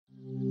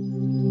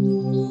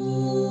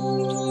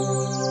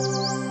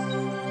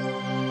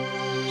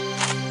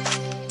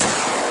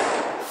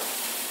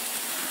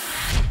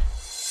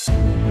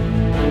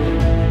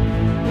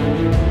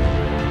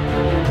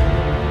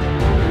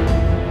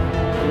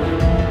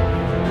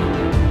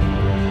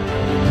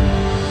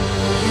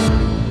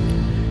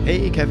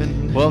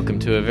Kevin. Welcome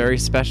to a very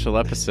special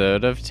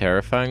episode of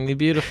Terrifyingly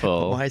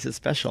Beautiful. Why is it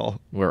special?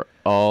 We're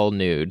all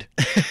nude.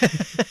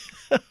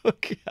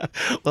 Okay.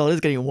 Well, it is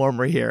getting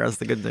warmer here. That's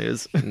the good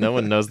news. No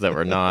one knows that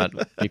we're not.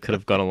 You could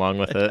have gone along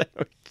with it.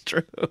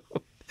 True.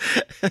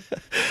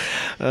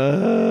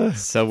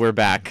 So we're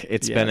back.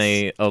 It's been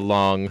a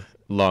long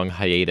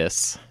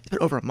hiatus. It's been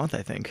over a month,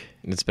 I think.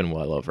 It's been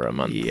well over a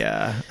month.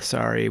 Yeah.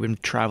 Sorry. We've been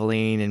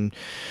traveling and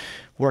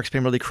work's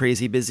been really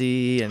crazy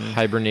busy and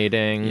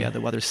hibernating. Yeah,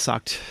 the weather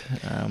sucked.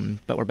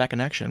 But we're back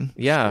in action.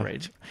 Yeah.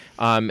 Great.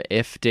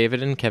 If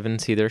David and Kevin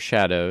see their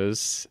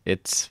shadows,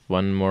 it's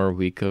one more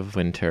week of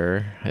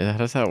winter. How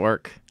does that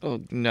work?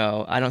 Oh,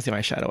 no. I don't see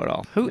my shadow at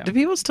all. Do No.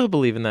 people still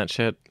believe in that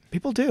shit?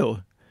 People do.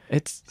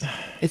 It's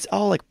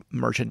all like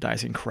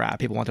merchandising crap.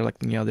 People want they're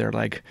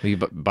like... Will you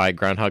buy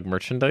groundhog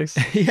merchandise?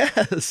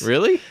 Yes.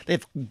 Really? They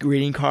have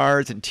greeting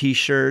cards and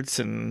T-shirts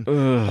and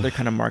other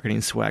kind of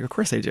marketing swag. Of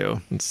course they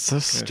do. It's so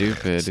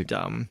stupid. It's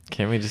dumb.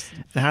 Can't we just...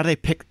 And how do they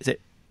pick... Is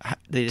it...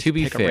 They just to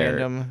be pick fair,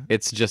 a random...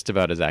 it's just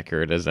about as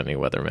accurate as any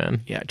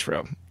weatherman. Yeah,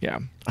 true. Yeah.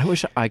 I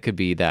wish I could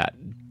be that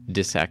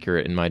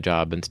disaccurate in my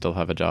job and still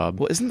have a job.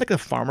 Well, isn't like the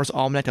Farmer's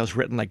Almanac that was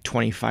written like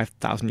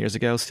 25,000 years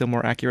ago still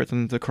more accurate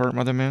than the current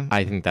weatherman?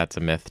 I think that's a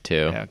myth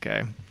too. Yeah,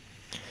 okay.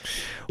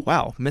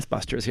 Wow,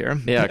 Mythbusters here.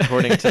 Yeah,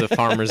 according to the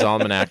Farmer's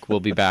Almanac,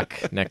 we'll be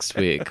back next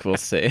week. We'll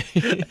see.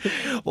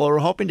 Well, we're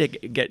hoping to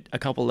get a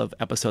couple of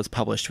episodes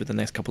published within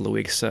the next couple of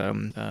weeks.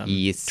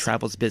 Yes.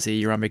 Travel's busy.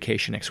 You're on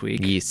vacation next week.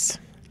 Yes.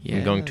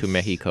 I'm going to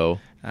Mexico.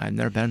 I've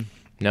never been.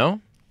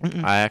 No?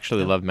 I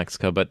actually love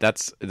Mexico, but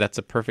that's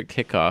a perfect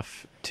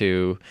kickoff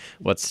to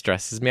what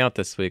stresses me out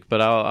this week.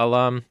 But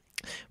I'll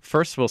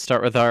first we'll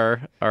start with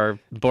our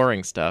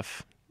boring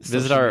stuff.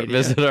 Visit our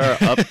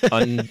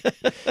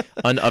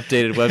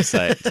unupdated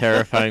website,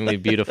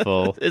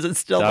 terrifyinglybeautiful.com. Is it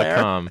still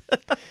there?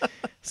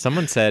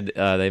 Someone said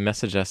they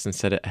messaged us and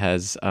said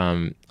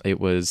it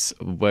was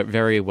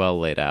very well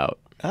laid out.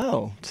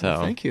 Oh, so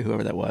well, thank you,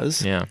 whoever that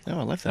was. Yeah. Oh,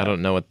 I love that. I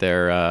don't know what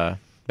their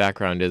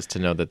background is to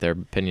know that their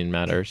opinion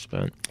matters,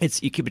 but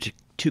you keep it to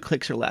 2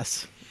 clicks or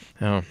less.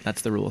 Oh,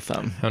 that's the rule of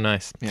thumb. How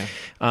nice. Yeah.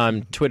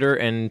 Twitter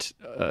and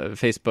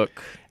Facebook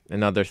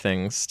and other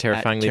things.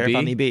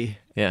 Terrifyingly B.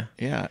 Yeah.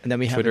 Yeah. And then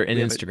we have Twitter and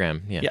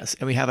Instagram. Yeah. Yes.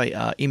 And we have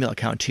a email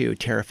account too,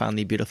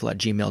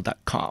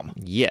 terrifyinglybeautiful@gmail.com.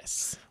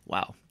 Yes.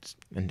 Wow.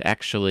 And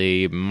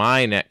actually,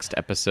 my next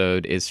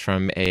episode is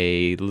from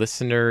a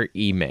listener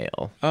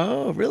email.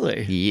 Oh,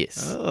 really?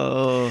 Yes.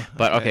 Oh.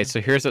 But okay, so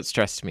here's what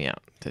stressed me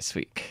out this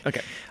week.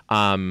 Okay.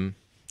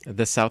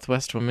 The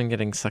Southwest woman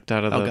getting sucked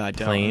out of the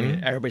plane. I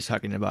mean, everybody's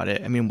talking about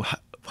it. I mean,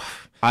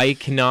 I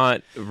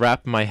cannot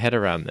wrap my head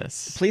around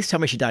this. Please tell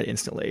me she died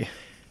instantly.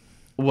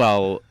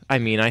 Well, I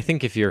mean, I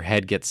think if your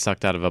head gets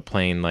sucked out of a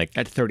plane, like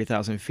at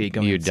 30,000 feet,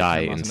 going you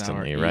die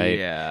instantly, right?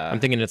 Yeah. I'm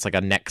thinking it's like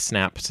a neck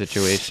snap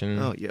situation.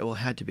 Oh yeah, well, it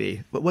had to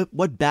be. But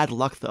what bad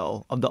luck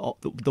though of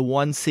the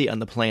one seat on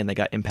the plane that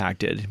got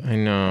impacted. I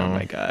know. Oh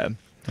my god.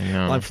 I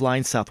know. Well, I'm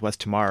flying Southwest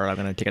tomorrow. I'm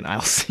going to take an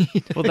aisle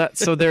seat. Well,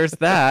 so there's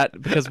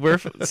that because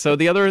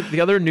the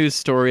other news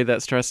story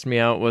that stressed me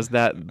out was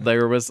that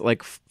there was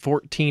like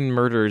 14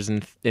 murders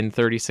in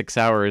 36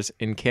 hours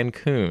in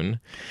Cancun,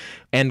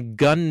 and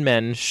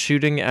gunmen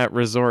shooting at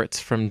resorts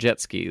from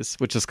jet skis,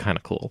 which is kind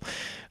of cool.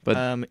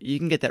 But you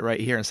can get that right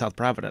here in South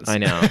Providence. I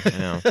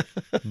know.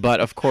 But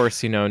of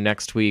course,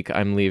 next week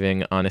I'm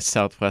leaving on a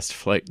Southwest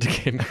flight to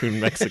Cancun,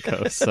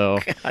 Mexico. So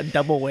a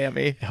double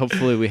whammy.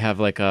 Hopefully we have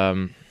like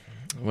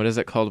what is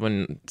it called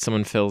when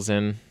someone fills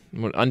in?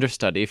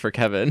 Understudy for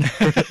Kevin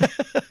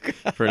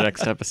for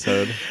next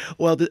episode.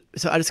 Well,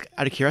 so I just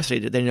out of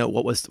curiosity, did they know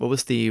what was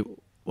the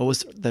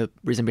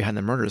reason behind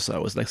the murders? Though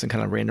was it like some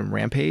kind of random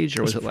rampage,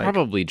 or was it like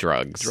probably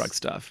drugs, drug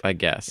stuff? I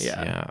guess.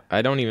 Yeah.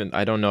 I don't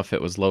know if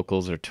it was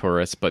locals or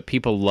tourists, but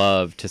people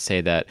love to say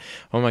that.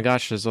 Oh my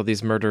gosh, there's all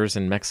these murders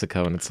in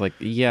Mexico, and it's like,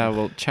 yeah,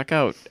 well, check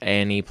out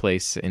any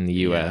place in the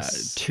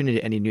U.S. Tune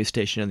into any news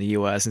station in the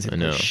U.S. and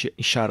say,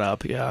 shut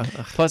up. Yeah.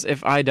 Plus,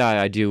 if I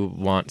die, I do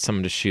want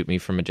someone to shoot me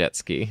from a jet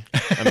ski.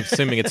 I'm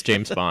assuming it's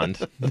James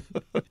Bond.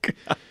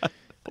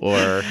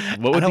 Or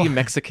what would be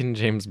Mexican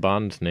James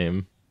Bond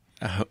name?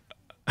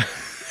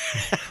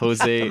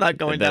 Jose. I'm not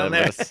going down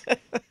there.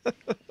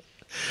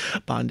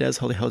 Bondes,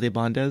 Jose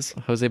Bondes.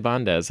 Jose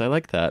Bondes. I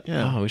like that.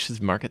 Yeah. Oh, we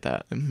should market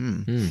that.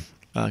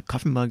 Mm-hmm.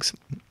 Coffee mugs.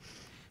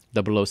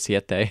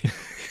 007.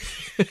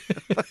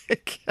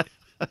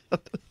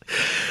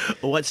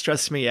 What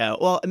stressed me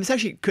out? Well, this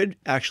could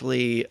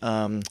be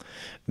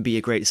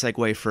a great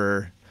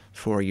segue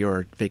for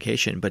your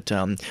vacation. But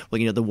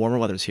the warmer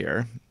weather's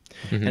here.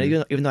 Mm-hmm.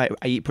 And even though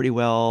I eat pretty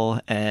well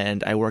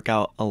and I work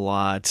out a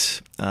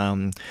lot,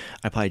 I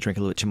probably drink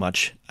a little bit too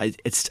much.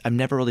 I'm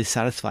never really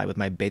satisfied with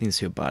my bathing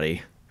suit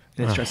body.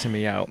 and it's stressing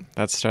me out.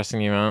 That's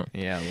stressing you out?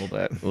 Yeah, a little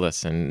bit.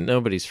 Listen,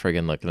 nobody's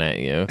friggin' looking at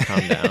you.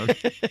 Calm down.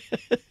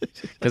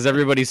 Because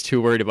everybody's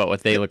too worried about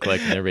what they look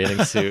like in their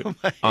bathing suit,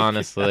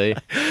 honestly.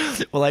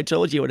 Well, I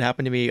told you what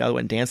happened to me. I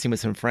went dancing with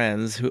some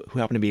friends who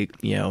happened to be,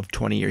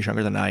 20 years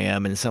younger than I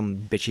am, and some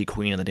bitchy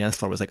queen on the dance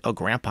floor was like, "Oh,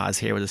 Grandpa's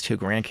here with his 2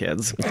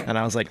 grandkids," and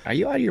I was like, "Are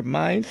you out of your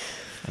mind?"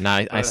 And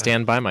I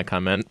stand by my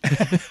comment.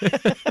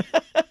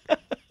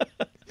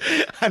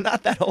 I'm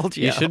not that old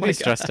yet. You should be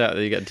stressed out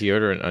that you got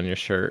deodorant on your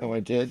shirt. Oh, I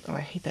did? Oh,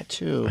 I hate that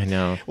too. I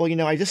know. Well,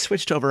 I just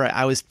switched over.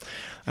 I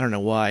don't know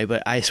why,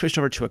 but I switched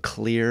over to a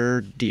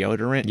clear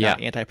deodorant, not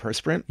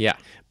antiperspirant. Yeah.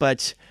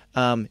 But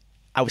I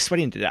was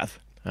sweating to death.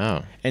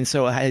 Oh. And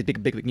so I had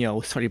big,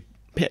 sweaty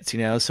pits,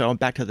 so I'm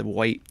back to the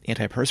white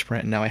antiperspirant,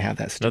 and now I have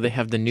that. No, they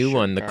have the new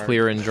one, the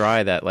clear and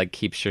dry that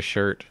keeps your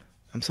shirt.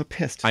 I'm so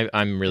pissed.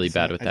 I'm really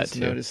bad with I that just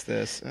too. Noticed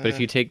this. But if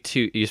you take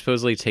you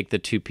supposedly take the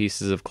 2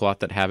 pieces of cloth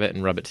that have it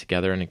and rub it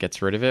together and it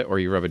gets rid of it, or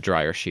you rub a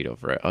dryer sheet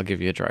over it. I'll give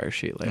you a dryer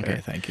sheet later.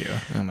 Okay, thank you.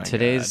 Oh my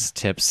Today's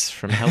tips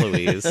from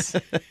Heloise.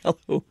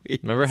 Heloise.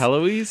 Remember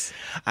Heloise?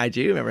 I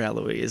do remember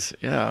Heloise.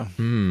 Yeah.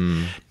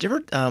 Hmm. Do you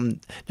ever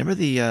remember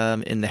the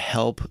in the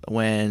Help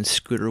when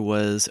Scooter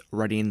was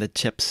writing the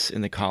tips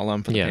in the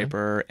column for the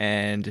paper,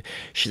 and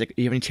she's like,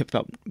 "Do you have any tips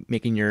about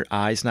making your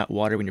eyes not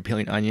water when you're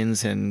peeling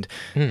onions?" And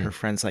her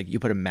friend's like,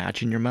 "You put a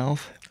match in your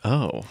mouth."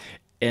 Oh.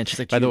 And she's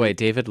like, by the way,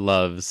 David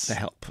loves The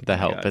Help. The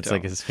Help. Yeah, it's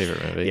his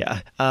favorite movie.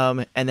 Yeah.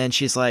 And then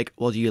she's like,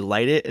 "Well, do you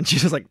light it?" And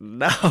she's just like,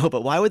 "No."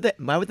 But why would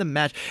the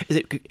match? Is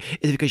it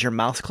because your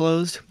mouth's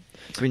closed?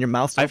 So when your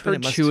mouth's open, I've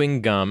heard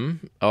chewing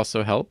gum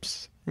also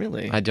helps.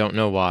 Really? I don't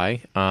know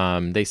why.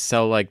 They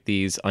sell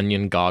these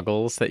onion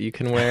goggles that you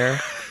can wear,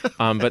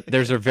 but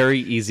there's a very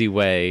easy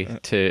way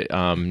to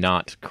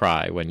not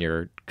cry when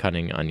you're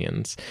cutting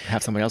onions.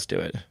 Have somebody else do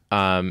it.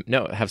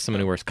 No, have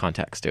someone who wears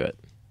contacts do it.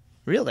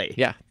 Really?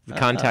 Yeah, the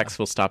contacts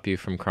will stop you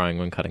from crying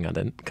when cutting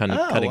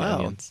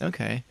onions.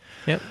 Okay.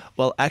 Yep.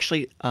 Well,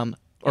 actually,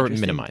 or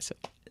minimize it.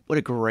 What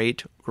a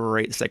great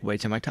segue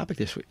to my topic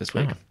this week.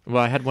 Oh.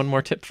 Well, I had one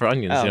more tip for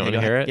onions. You don't want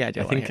to hear it? Yeah, I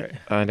do.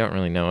 I don't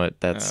really know it.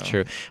 That's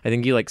true. I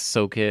think you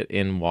soak it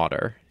in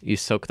water. You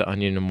soak the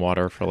onion in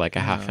water for a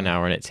half an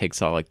hour, and it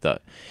takes all the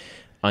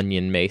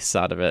onion mace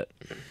out of it.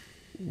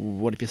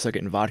 What if you soak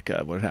it in vodka?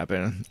 What would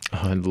happen?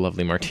 Oh, a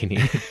lovely martini.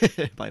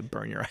 Probably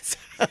burn your eyes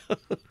out.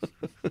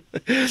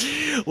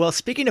 Well,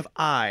 speaking of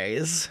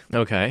eyes,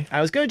 okay, I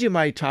was going to do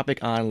my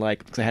topic on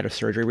because I had a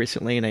surgery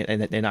recently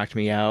and they knocked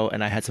me out,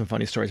 and I had some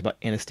funny stories about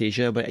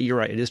anesthesia. But you're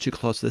right, it is too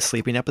close to the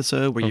sleeping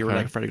episode where you were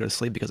afraid to go to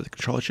sleep because of the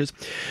control issues.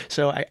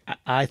 So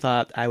I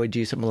thought I would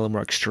do something a little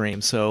more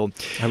extreme. So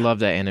I love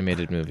that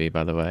animated movie,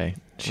 by the way.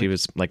 She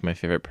was my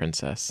favorite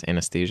princess,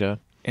 Anastasia.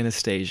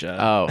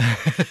 Oh.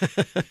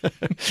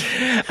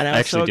 And I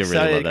was so excited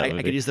really love that movie.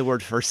 I could use the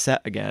word first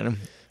set again.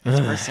 It's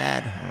first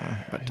set.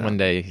 But, one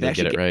day you'll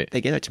get it right.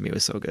 They gave it to me. It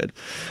was so good.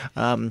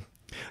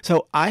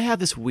 So I have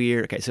this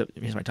weird... Okay, so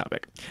here's my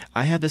topic.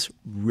 I have this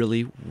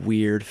really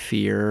weird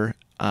fear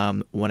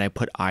when I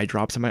put eye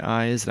drops in my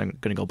eyes that I'm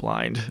going to go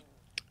blind.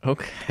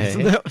 Okay.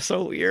 Isn't that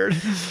so weird?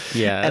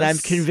 Yeah. And I'm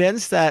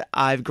convinced that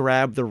I've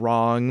grabbed the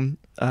wrong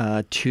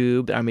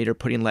tube. I'm either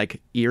putting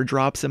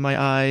eardrops in my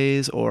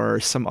eyes or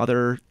some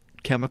other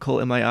chemical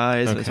in my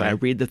eyes. Okay. So I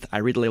read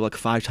the label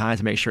 5 times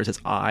to make sure it says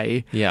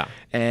eye. Yeah.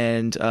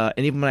 And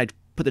even when I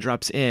put the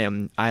drops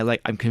in,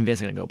 I'm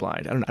convinced I'm gonna go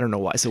blind. I don't know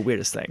why. It's the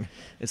weirdest thing.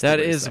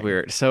 That is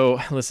weird. So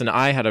listen,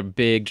 I had a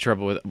big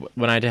trouble with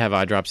when I had to have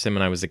eye drops in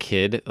when I was a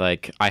kid. I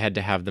had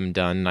to have them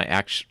done. I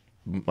actually.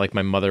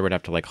 My mother would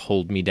have to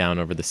hold me down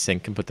over the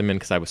sink and put them in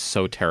because I was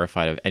so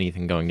terrified of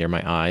anything going near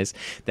my eyes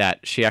that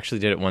she actually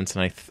did it once,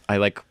 and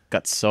I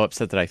got so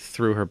upset that I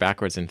threw her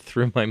backwards and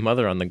threw my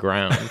mother on the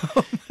ground.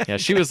 Yeah,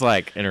 she was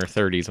in her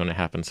 30s when it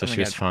happened, so she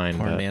was fine.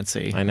 Poor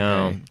Nancy. I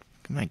know. Okay.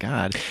 Oh my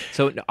God.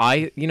 So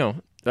I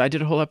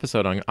did a whole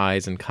episode on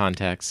eyes and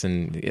contacts,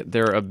 and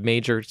they're a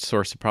major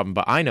source of problem.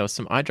 But I know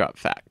some eye drop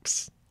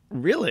facts.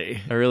 Really?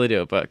 I really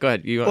do. But go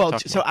ahead. You want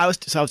to talk more? I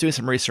was doing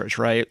some research,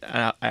 right?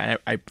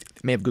 I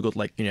may have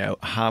Googled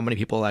how many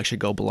people actually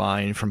go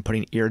blind from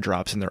putting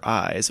eardrops in their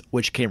eyes,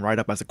 which came right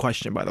up as a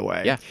question, by the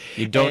way. Yeah.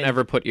 You don't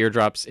ever put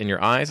eardrops in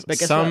your eyes.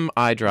 Some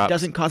eye drops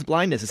doesn't cause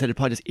blindness. Instead, it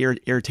probably just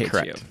irritates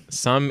you.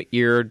 Some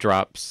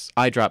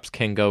eye drops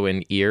can go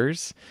in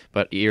ears,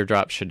 but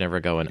eardrops should never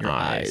go in your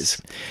eyes.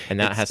 And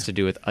that has to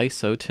do with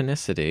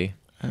isotonicity.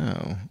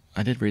 Oh,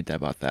 I did read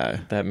about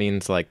that. That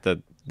means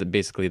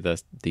basically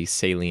the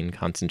saline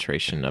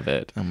concentration of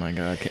it. Oh my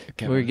God.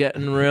 We're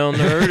getting real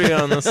nerdy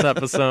on this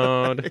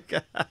episode.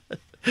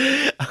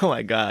 Oh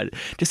my God.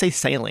 Just say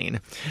saline.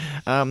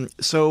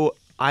 So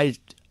I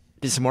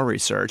did some more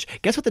research.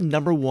 Guess what the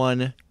number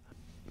one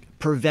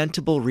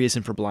preventable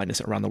reason for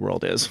blindness around the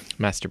world is?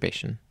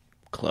 Masturbation.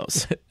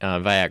 Close.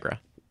 Viagra.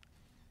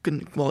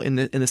 Well, in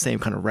the same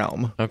kind of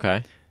realm.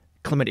 Okay.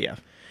 Chlamydia.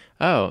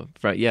 Oh,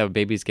 right. Yeah,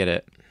 babies get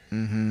it.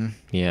 Mm-hmm.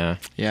 Yeah.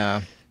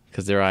 Yeah.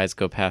 Because their eyes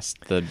go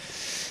past the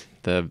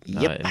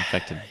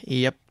infected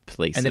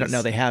places. And they don't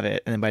know they have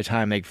it. And then by the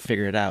time they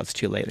figure it out, it's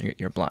too late and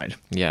you're blind.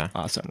 Yeah.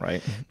 Awesome,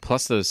 right?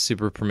 Plus those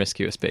super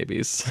promiscuous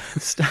babies.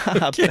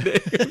 Stop.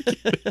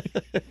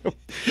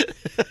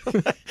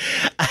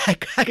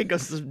 I could go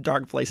to some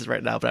dark places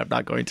right now, but I'm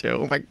not going to.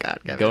 Oh my God.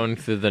 Going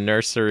through the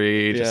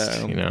nursery, just,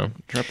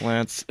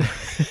 triplets.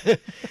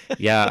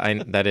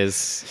 That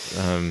is...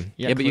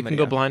 but you can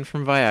go blind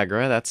from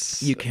Viagra.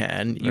 That's You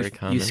can. very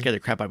common. You scared the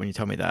crap out when you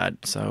told me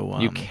that. So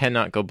you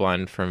cannot go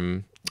blind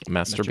from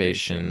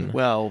masturbation.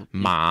 Well...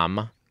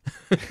 Mom.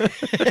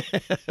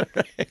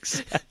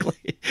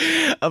 Exactly.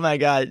 Oh my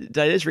God. Did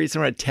I just read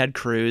somewhere that Ted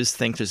Cruz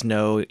thinks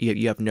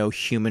you have no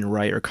human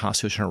right or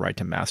constitutional right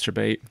to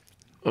masturbate?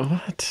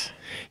 What?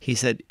 He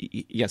said,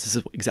 yes, this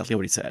is exactly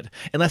what he said.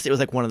 Unless it was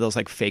like one of those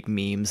like fake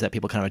memes that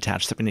people kind of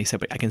attach something. He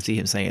said, but I can see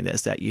him saying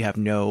this, that you have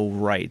no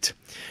right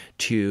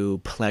to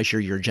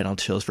pleasure your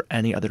genitals for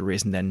any other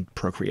reason than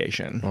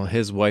procreation. Well,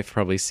 his wife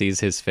probably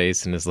sees his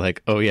face and is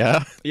like, oh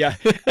yeah? Yeah.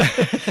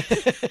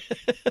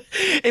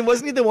 And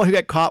wasn't he the one who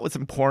got caught with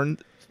some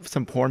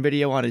porn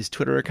video on his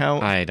Twitter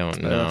account? I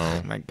don't know.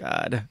 Oh my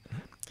God.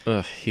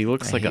 Ugh, he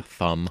looks like a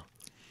thumb.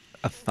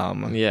 A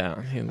thumb. Yeah,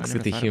 he looks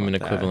like the human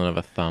equivalent of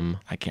a thumb.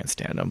 I can't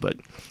stand him, but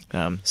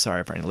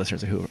sorry for any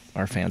listeners who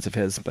are fans of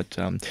his. But,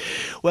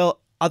 well,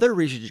 other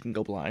reasons you can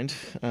go blind.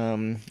 I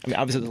mean,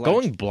 obviously,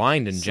 going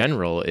blind in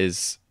general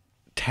is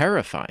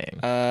terrifying.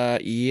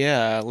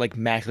 Yeah, like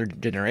macular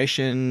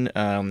degeneration,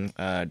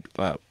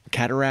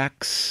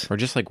 cataracts. Or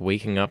just like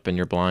waking up and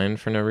you're blind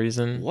for no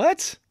reason.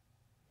 What?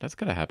 That's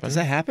gotta happen. Does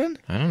that happen?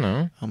 I don't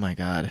know. Oh my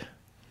God.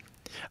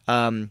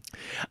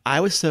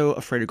 I was so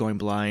afraid of going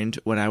blind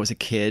when I was a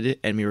kid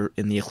and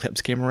the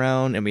eclipse came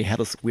around and we had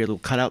those weird little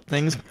cutout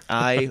things.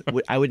 I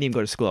wouldn't even go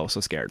to school. I was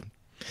so scared.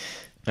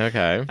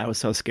 Okay. I was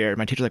so scared.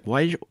 My teacher's like,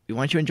 why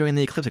aren't you enjoying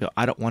the eclipse? I go,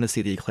 I don't want to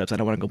see the eclipse. I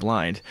don't want to go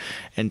blind.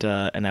 And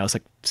I was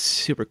like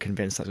super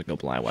convinced I was going to go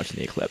blind watching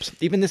the eclipse.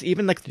 Even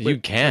like you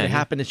can. It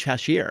happened this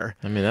past year.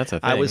 I mean, that's a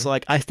thing. I was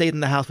like, I stayed in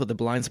the house with the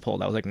blinds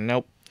pulled. I was like,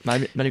 nope.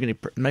 I'm not even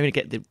going to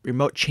get the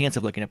remote chance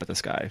of looking up at the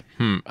sky.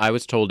 I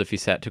was told if you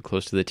sat too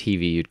close to the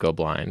TV, you'd go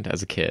blind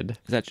as a kid.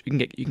 Is that you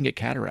can get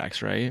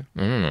cataracts, right? I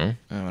don't know.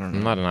 Oh, I don't know.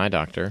 I'm not an eye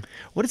doctor.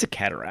 What is a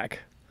cataract?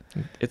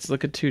 It's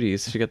like a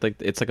 2D. You get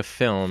it's like a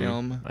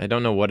film. I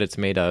don't know what it's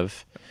made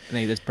of. And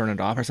they just burn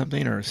it off or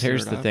something? Or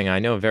here's the thing: I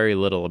know very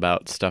little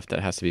about stuff that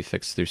has to be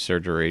fixed through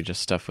surgery.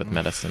 Just stuff with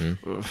medicine.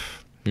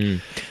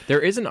 There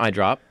is an eye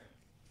drop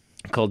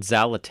called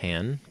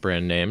Zalatan,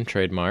 brand name,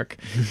 trademark,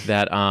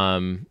 that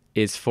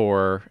is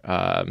for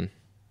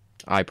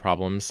eye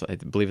problems. I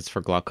believe it's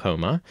for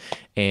glaucoma.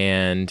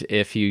 And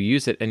if you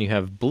use it and you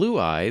have blue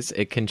eyes,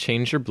 it can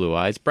change your blue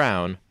eyes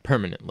brown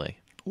permanently.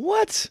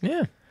 What?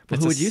 Yeah. Well,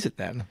 who would use it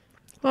then?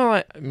 Well,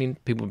 I mean,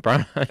 people with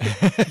brown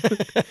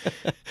eyes.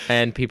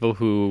 And people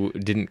who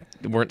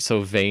weren't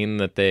so vain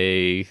that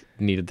they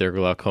needed their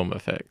glaucoma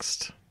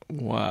fixed.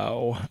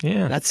 Wow.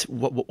 Yeah. That's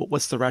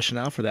what's the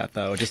rationale for that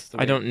though?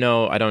 I don't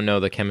know. I don't know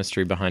the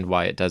chemistry behind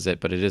why it does it,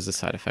 but it is a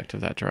side effect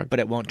of that drug. But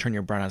it won't turn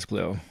your brown eyes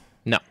blue.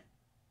 No.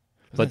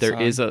 But there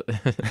is a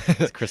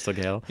it's Crystal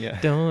Gayle. Yeah.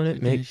 Don't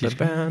it make my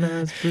brown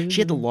eyes blue?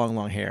 She had the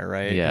long hair,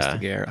 right? Yeah.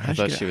 How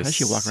did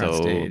she walk around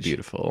so stage?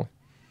 Beautiful.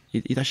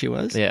 You thought she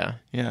was? Yeah.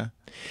 Yeah.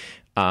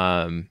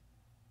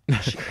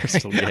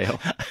 Crystal Gayle.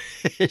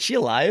 Is she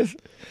alive?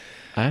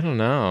 I don't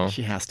know.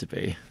 She has to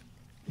be.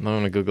 I'm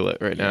going to Google it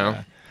right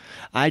now.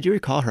 I do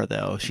recall her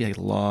though. She had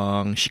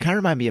long. She kind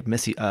of reminded me of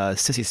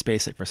Sissy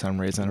Spacek for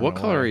some reason. What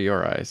color are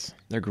your eyes?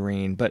 They're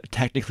green, but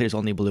technically there's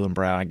only blue and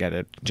brown. I get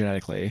it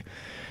genetically.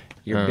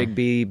 You're big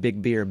B,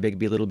 or big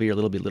B, little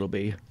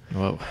B.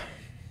 Whoa.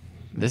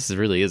 This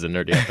really is a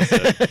nerdy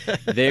episode.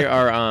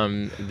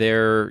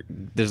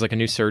 There's like a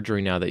new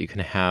surgery now that you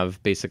can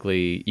have.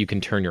 Basically, you can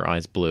turn your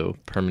eyes blue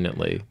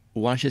permanently.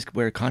 Why don't you just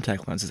wear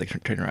contact lenses that can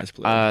turn your eyes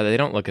blue? They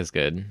don't look as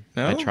good.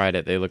 No? I tried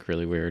it. They look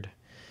really weird.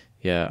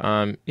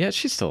 Yeah. Yeah,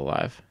 she's still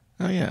alive.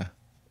 Oh yeah.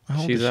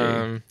 How old is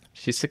she?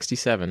 She's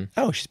 67.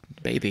 Oh, she's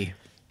a baby.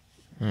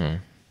 Oh.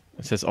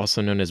 It says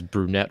also known as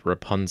brunette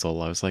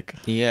Rapunzel. I was like,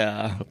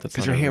 yeah,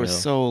 because her hair was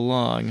so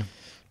long. I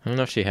don't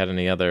know if she had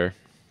any other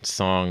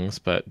songs,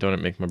 but Don't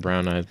It Make My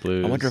Brown Eyes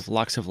Blue. I wonder if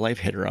Locks of Life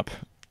hit her up.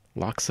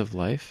 Locks of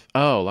Life?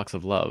 Oh, Locks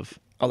of Love.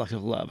 Oh, Locks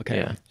of Love. Okay.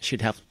 Yeah.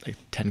 She'd have like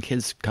 10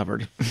 kids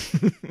covered.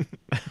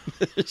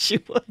 She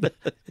would.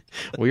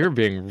 We were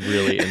being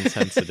really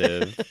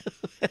insensitive.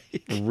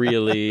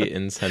 Really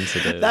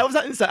insensitive. That was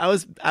not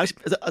insensitive. I was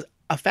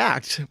a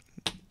fact.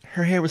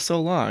 Her hair was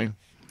so long.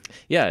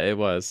 Yeah, it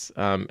was.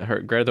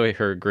 Her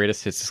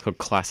greatest hits is called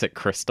Classic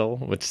Crystal,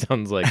 which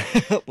sounds like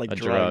like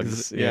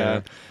drugs.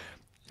 Yeah.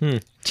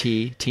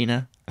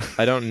 Tina.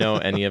 I don't know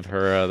any of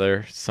her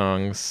other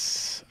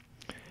songs.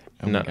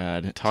 Oh my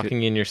God.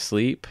 Talking in Your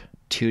Sleep.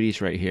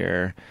 Tootie's right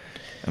here.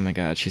 Oh my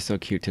God, she's so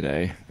cute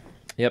today.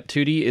 Yep,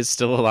 Tootie is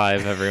still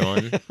alive,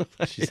 everyone.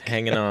 She's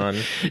hanging on.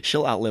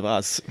 She'll outlive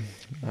us.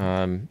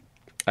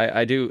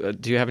 I do.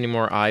 Do you have any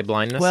more eye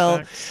blindness? Well,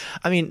 facts?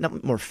 I mean,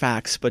 not more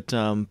facts, but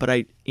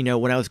I,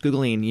 when I was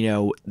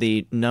Googling,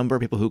 the number of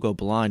people who go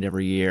blind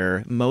every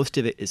year, most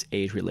of it is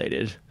age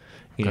related.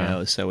 You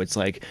know, so it's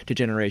like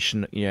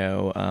degeneration,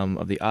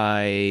 of the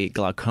eye,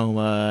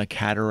 glaucoma,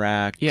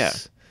 cataracts. Yeah.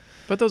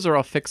 But those are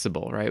all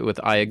fixable, right? With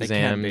eye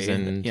exams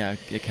and yeah,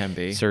 it can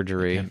be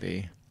surgery. It can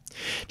be.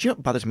 Do you know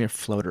what bothers me are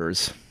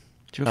floaters?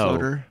 Do you have a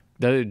floater?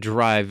 They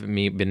drive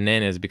me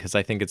bananas because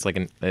I think it's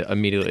like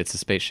immediately it's a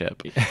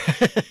spaceship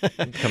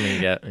coming to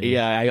get me.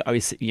 Yeah, I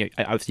always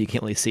obviously you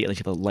can't really see it unless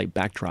you have a light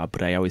backdrop,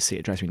 but I always see it.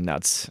 It drives me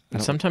nuts.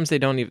 And sometimes they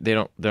don't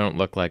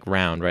look like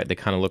round, right? They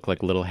kind of look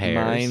like little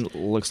hairs. Mine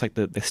looks like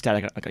the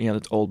static, like,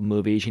 those old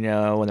movies, when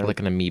they're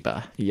like an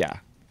amoeba. Yeah,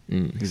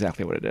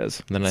 exactly what it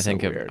is. Then I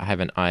think I have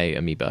an eye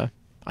amoeba.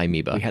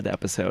 Amoeba. We had the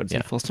episode.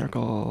 Yeah. Full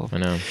circle. I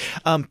know.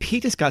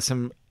 Pete just got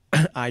some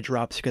eye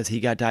drops because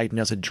he got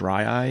diagnosed with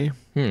dry eye.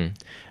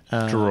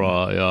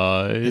 Dry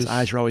eyes. His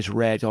eyes were always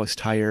red, always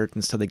tired,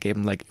 and so they gave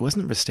him it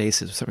wasn't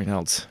Restasis, it was something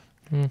else.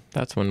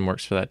 That's one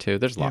works for that too.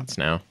 There's lots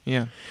now.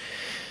 Yeah.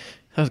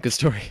 That was a good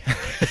story.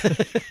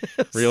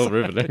 Real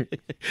riveting.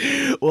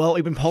 Well,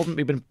 we've been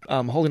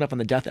holding up on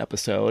the death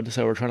episode,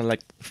 so we're trying to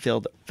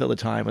fill the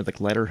time with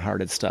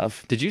lighter-hearted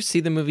stuff. Did you see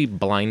the movie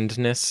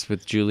Blindness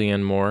with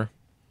Julianne Moore?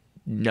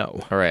 No.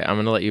 All right, I'm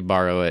gonna let you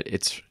borrow it.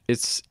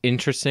 It's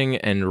interesting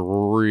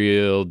and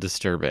real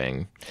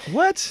disturbing.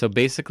 What? So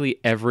basically,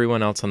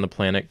 everyone else on the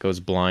planet goes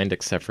blind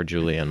except for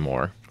Julianne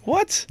Moore.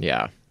 What?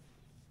 Yeah.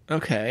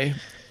 Okay.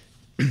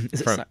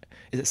 Is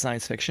it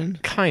science fiction?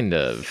 Kind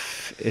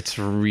of. It's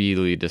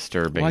really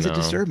disturbing. Why is it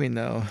disturbing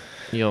though?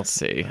 You'll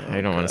see.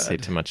 I don't want to say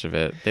too much of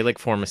it. They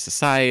form a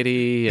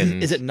society,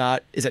 and Is it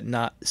not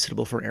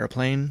suitable for an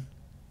airplane?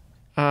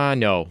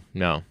 No.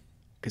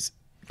 Because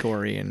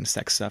gory and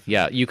sex stuff.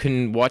 Yeah, you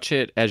can watch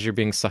it as you're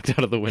being sucked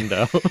out of the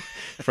window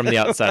from the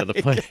outside of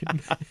the plane.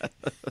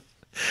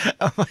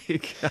 Oh my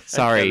God.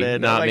 Sorry,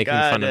 not making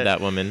fun of that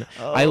woman.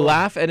 Oh. I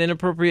laugh at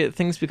inappropriate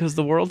things because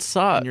the world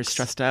sucks. And you're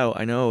stressed out.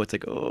 I know. It's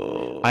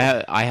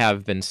I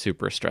have been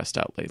super stressed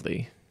out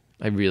lately.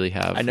 I really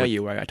have. I know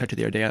you were. I talked to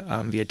you the other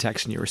day via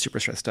text, and you were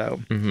super stressed out.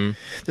 Mm-hmm.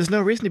 There's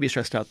no reason to be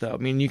stressed out, though. I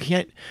mean, you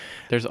can't.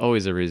 There's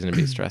always a reason to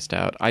be stressed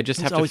out. I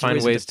just have to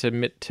find ways to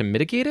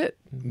mitigate it.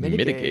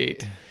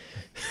 Mitigate.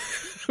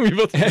 We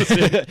both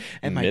mitigate.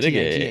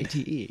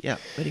 M-I-T-I-G-A-T-E. Yeah,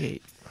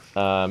 mitigate.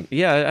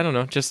 Yeah, I don't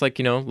know. Just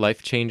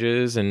life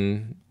changes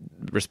and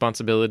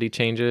responsibility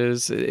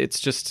changes. It's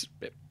just,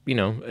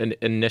 an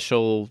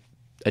initial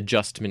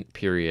adjustment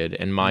period.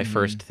 And my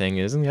first thing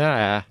is,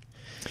 Yeah,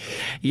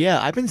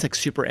 I've been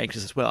super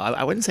anxious as well.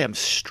 I wouldn't say I'm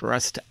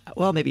stressed.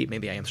 Well,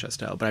 maybe I am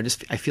stressed out,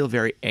 but I feel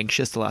very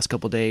anxious the last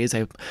couple of days.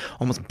 I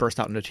almost burst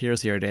out into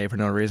tears the other day for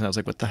no reason. I was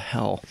like, what the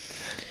hell?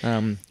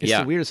 It's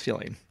the weirdest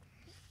feeling.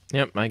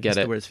 Yep, I get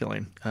it. It's the weirdest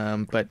feeling.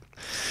 But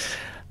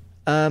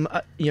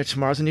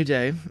tomorrow's a new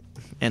day,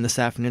 and this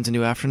afternoon's a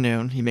new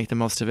afternoon. You make the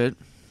most of it.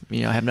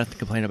 I have nothing to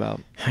complain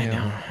about.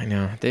 I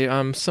know. They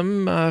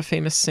some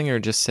famous singer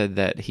just said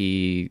that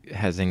he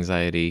has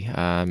anxiety.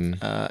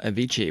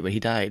 Avicii, but he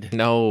died.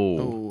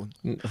 No.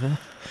 Oh.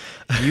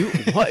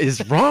 What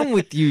is wrong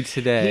with you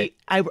today?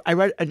 I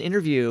read an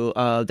interview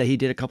that he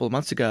did a couple of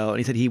months ago, and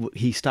he said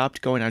he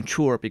stopped going on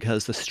tour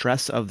because the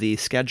stress of the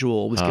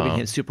schedule was giving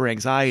him super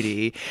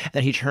anxiety. And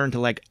then he turned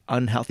to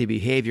unhealthy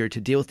behavior to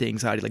deal with the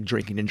anxiety, like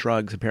drinking and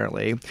drugs,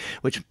 apparently,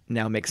 which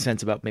now makes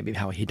sense about maybe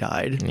how he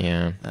died.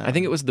 Yeah, I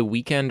think it was The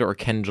Weeknd or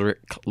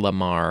Kendrick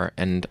Lamar,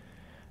 and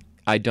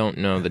I don't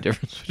know the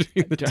difference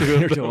between the two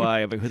of them. Do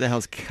I? But who the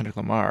hell's Kendrick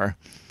Lamar?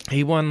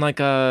 He won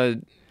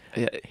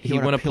He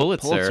won a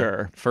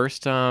Pulitzer.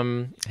 First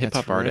hip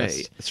hop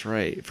artist. That's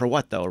right. For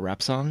what though? A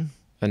rap song?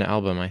 An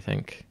album, I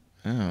think.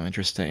 Oh,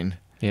 interesting.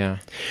 Yeah.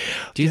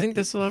 Do you think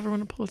this will ever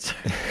win a Pulitzer?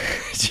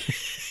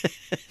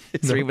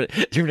 Is there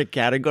even a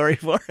category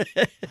for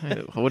it?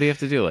 What do you have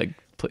to do?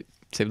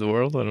 Save the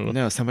world? I don't know.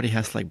 No, somebody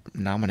has to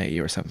nominate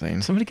you or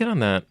something. Somebody get on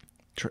that.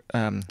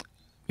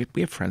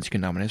 We have friends you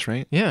can nominate,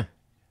 right? Yeah.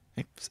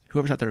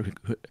 Whoever's out there,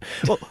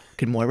 well,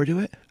 can Moira do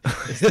it?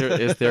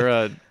 Is there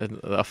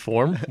a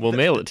form? We'll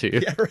mail it to you.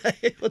 Yeah,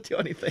 right. We'll do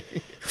anything.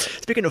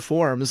 Speaking of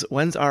forms,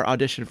 when's our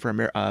audition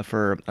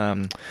for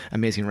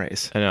Amazing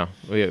Race? I know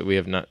we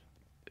have not.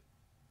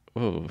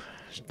 Oh,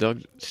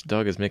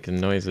 dog is making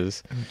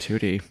noises. Oh,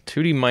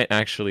 Tootie might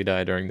actually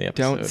die during the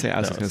episode. Don't say. I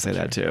was going to say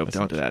that too.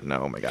 Don't do that.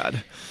 No, oh my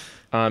God.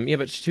 Yeah,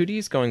 but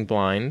Tootie's going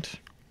blind.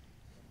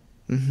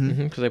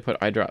 Because I put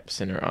eye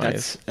drops in her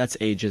eyes. That's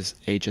ageist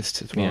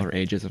as well, or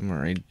ageism,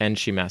 or and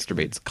she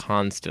masturbates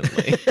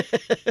constantly.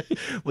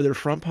 With her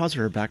front paws or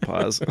her back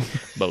paws?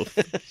 Both.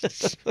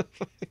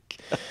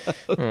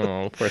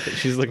 Oh, poor thing.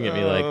 She's looking at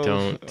me like,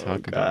 don't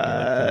talk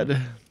about me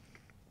like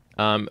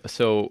that.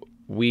 So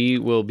we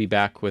will be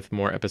back with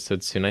more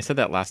episodes soon. I said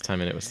that last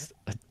time, and it was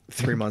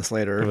 3 months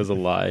later. It was a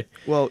lie.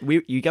 Well,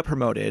 you got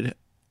promoted.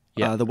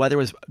 Yeah, the weather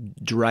was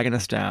dragging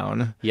us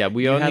down. Yeah,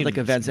 we all had need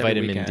events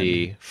vitamin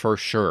D for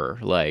sure.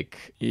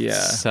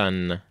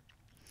 Sunness.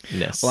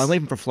 Well, I'm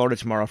leaving for Florida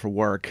tomorrow for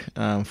work,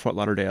 Fort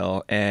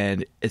Lauderdale,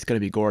 and it's going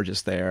to be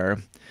gorgeous there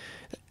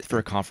for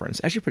a conference.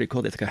 Actually, pretty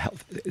cool. It's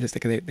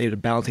like they have a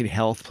balancing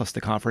health plus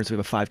the conference. We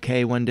have a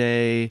 5K one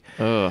day.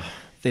 Ugh.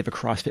 They have a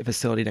CrossFit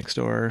facility next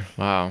door.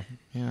 Wow.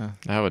 Yeah.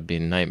 That would be a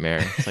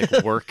nightmare. It's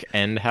like work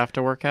and have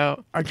to work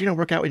out. Aren't you going to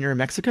work out when you're in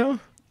Mexico?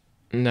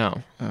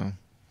 No. Oh.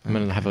 I'm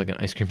going to have like an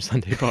ice cream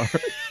sundae bar.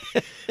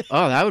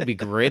 Oh, that would be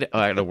great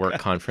at a work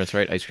conference,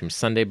 right? Ice cream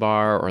sundae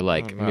bar, or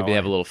like maybe they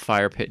have a little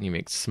fire pit and you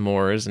make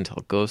s'mores and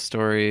tell ghost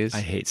stories. I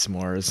hate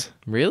s'mores.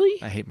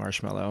 Really? I hate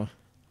marshmallow.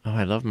 Oh,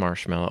 I love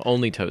marshmallow.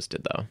 Only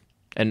toasted though.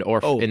 And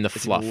in the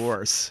fluff. It's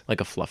worse.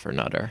 Like a fluffer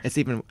nutter.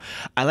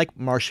 I like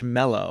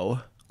marshmallow,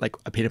 like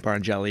a peanut butter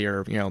and jelly,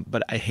 or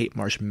but I hate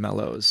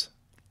marshmallows.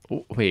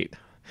 Wait,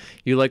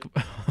 you like?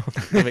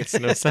 That makes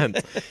no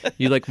sense.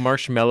 You like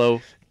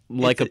marshmallow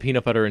like a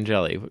peanut butter and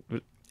jelly?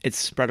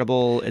 It's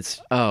spreadable.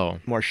 It's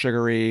more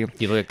sugary.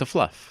 You like the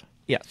fluff?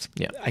 Yes.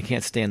 Yeah. I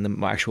can't stand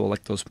the actual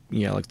like those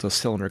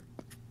cylinder.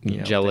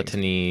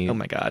 Gelatiny. Oh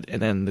my god!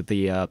 And then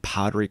the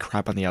powdery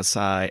crap on the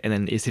outside, and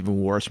then it's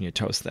even worse when you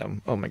toast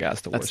them. Oh my god,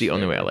 it's the worst. That's the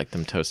only way I like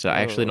them toasted. I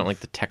actually don't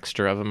like the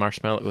texture of a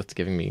marshmallow.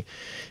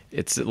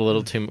 It's a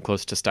little too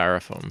close to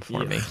styrofoam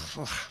for me.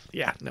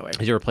 Yeah, no way.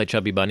 Did you ever play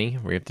Chubby Bunny,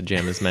 where you have to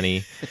jam as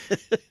many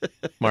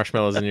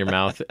marshmallows in your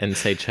mouth and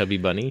say Chubby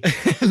Bunny?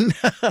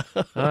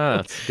 No.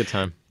 It's a good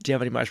time. Do you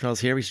have any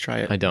marshmallows here? We should try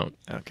it. I don't.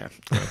 Okay.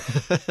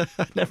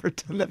 I've never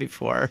done that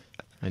before.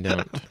 I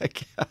don't. Oh my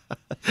God.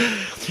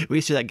 We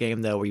used to do that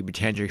game though, where you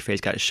pretend your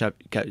face got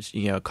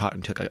caught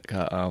into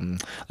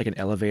like an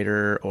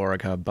elevator or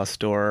like a bus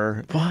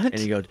door. What? And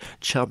you go,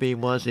 Chubby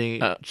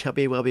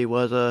Wubby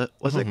was a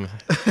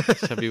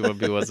Chubby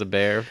Wubby was a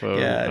bear.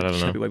 yeah, I don't know.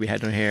 Chubby Wubby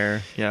had no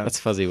hair. Yeah, That's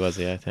Fuzzy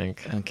Wuzzy, I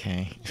think.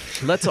 okay.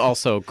 Let's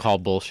also call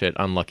bullshit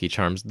on Lucky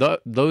Charms.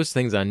 Those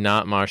things are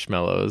not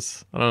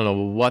marshmallows. I don't know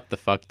what the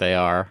fuck they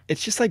are.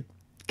 It's just like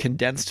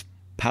condensed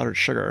powdered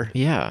sugar.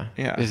 Yeah.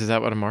 Yeah. Is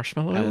that what a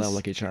marshmallow is? I love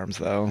Lucky Charms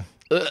though.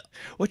 Ugh.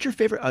 What's your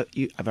favorite?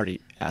 I've already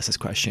asked this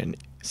question.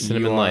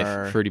 Cinnamon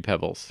Life, Fruity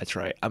Pebbles. That's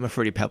right. I'm a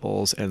Fruity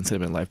Pebbles and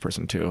Cinnamon Life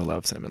person too. I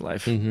love Cinnamon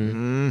Life.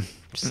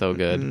 So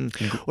good.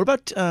 What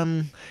about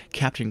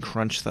Captain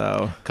Crunch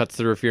though? Cuts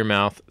the roof of your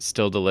mouth,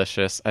 still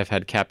delicious. I've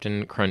had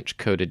Captain Crunch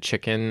coated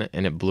chicken,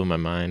 and it blew my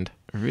mind.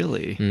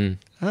 Really?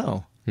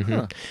 Oh.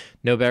 Huh.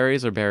 No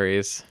berries or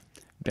berries?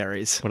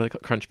 Berries. What are they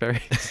called? Crunch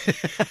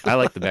berries? I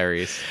like the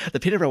berries. The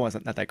peanut butter one's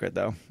not that good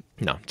though.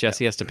 No,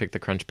 Jesse has to pick the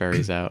crunch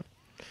berries out.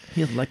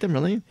 You like them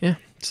really? Yeah.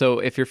 So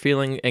if you're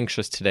feeling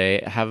anxious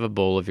today, have a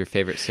bowl of your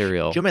favorite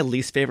cereal. Do you know what my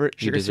least favorite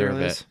sugar deserve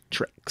cereal it. is?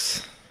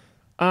 Trix.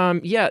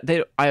 Yeah.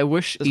 I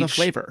wish There's no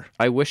flavor.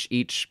 I wish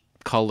each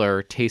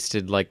color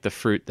tasted like the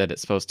fruit that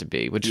it's supposed to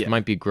be, which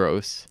might be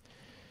gross.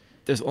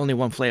 There's only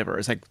one flavor.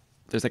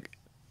 There's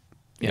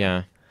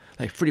Yeah.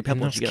 like Fruity And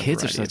Pebbles. those you get a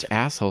kids are variety such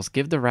assholes.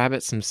 Give the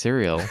rabbit some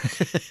cereal.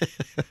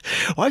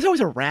 Why is it always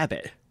a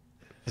rabbit?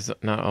 It's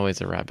not always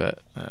a rabbit.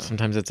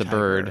 Sometimes it's a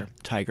bird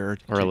tiger,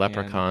 or a chicken.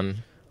 leprechaun.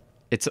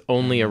 It's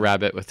only a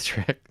rabbit with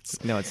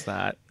tricks. No, it's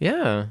not.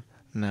 Yeah.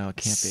 No, it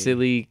can't be.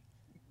 Silly.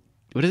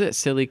 What is it?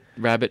 Silly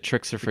rabbit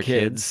tricks are for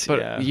kids. But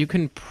yeah. you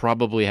can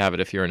probably have it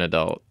if you're an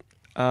adult.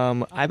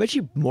 I bet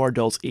you more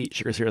adults eat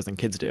sugar cereals than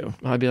kids do.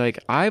 I'd be like,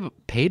 I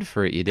paid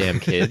for it, you damn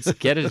kids.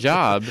 Get a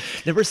job.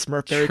 Never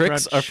Smurfberry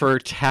Tricks Crunch. are for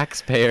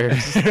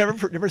taxpayers. Never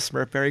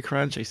Smurfberry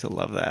Crunch. I used to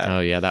love that. Oh,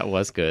 yeah, that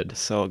was good.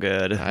 So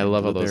good. I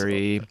love all those.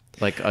 Blueberry.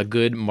 Like a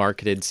good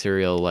marketed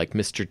cereal like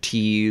Mr.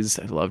 T's.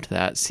 I loved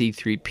that.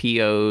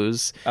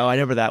 C3POs. Oh, I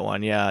remember that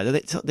one. Yeah,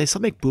 they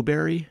still make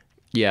Blueberry.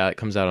 Yeah, it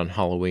comes out on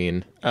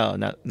Halloween. Oh,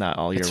 not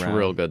all year It's round.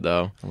 real good,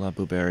 though. I love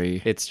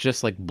Blueberry. It's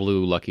just like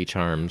blue Lucky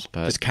Charms,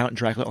 but Does Count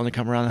Dracula only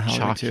come around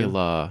Halloween too?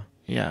 Chocula.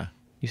 Yeah.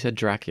 You said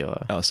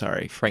Dracula. Oh,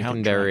 sorry.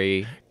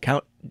 Frankenberry.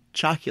 Count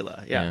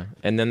Chocula. Yeah.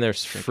 And then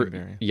there's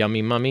Frankenberry.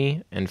 Yummy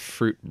Mummy and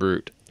Fruit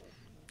Brute.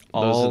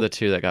 Those are the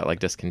two that got like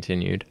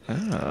discontinued.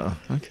 Oh,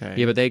 okay.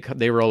 Yeah, but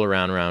they roll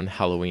around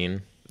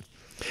Halloween.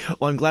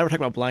 Well, I'm glad we're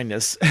talking about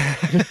blindness.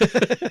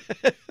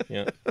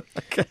 Yeah.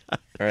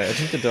 All right, I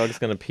think the dog's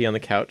going to pee on the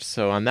couch.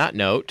 So on that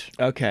note...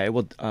 Okay,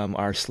 well,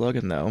 our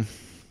slogan, though.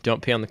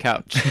 Don't pee on the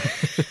couch.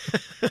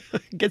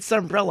 Get some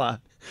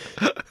umbrella.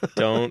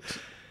 Don't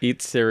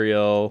eat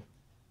cereal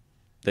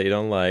that you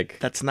don't like.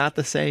 That's not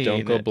the saying.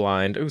 Don't go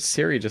blind. Oh,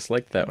 Siri just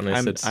liked that when I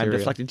said cereal. I'm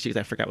deflecting to you because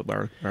I forgot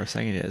what our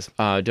saying is.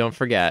 Don't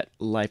forget.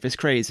 Life is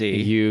crazy.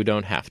 You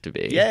don't have to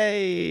be.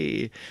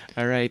 Yay!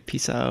 All right,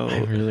 peace out.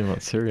 I really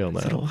want cereal now.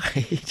 So do I.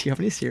 Do you have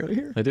any cereal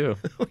here? I do.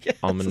 Oh, yes.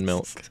 Almond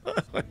milk.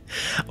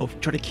 Oh,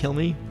 try to kill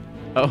me?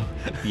 Oh,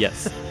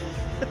 yes.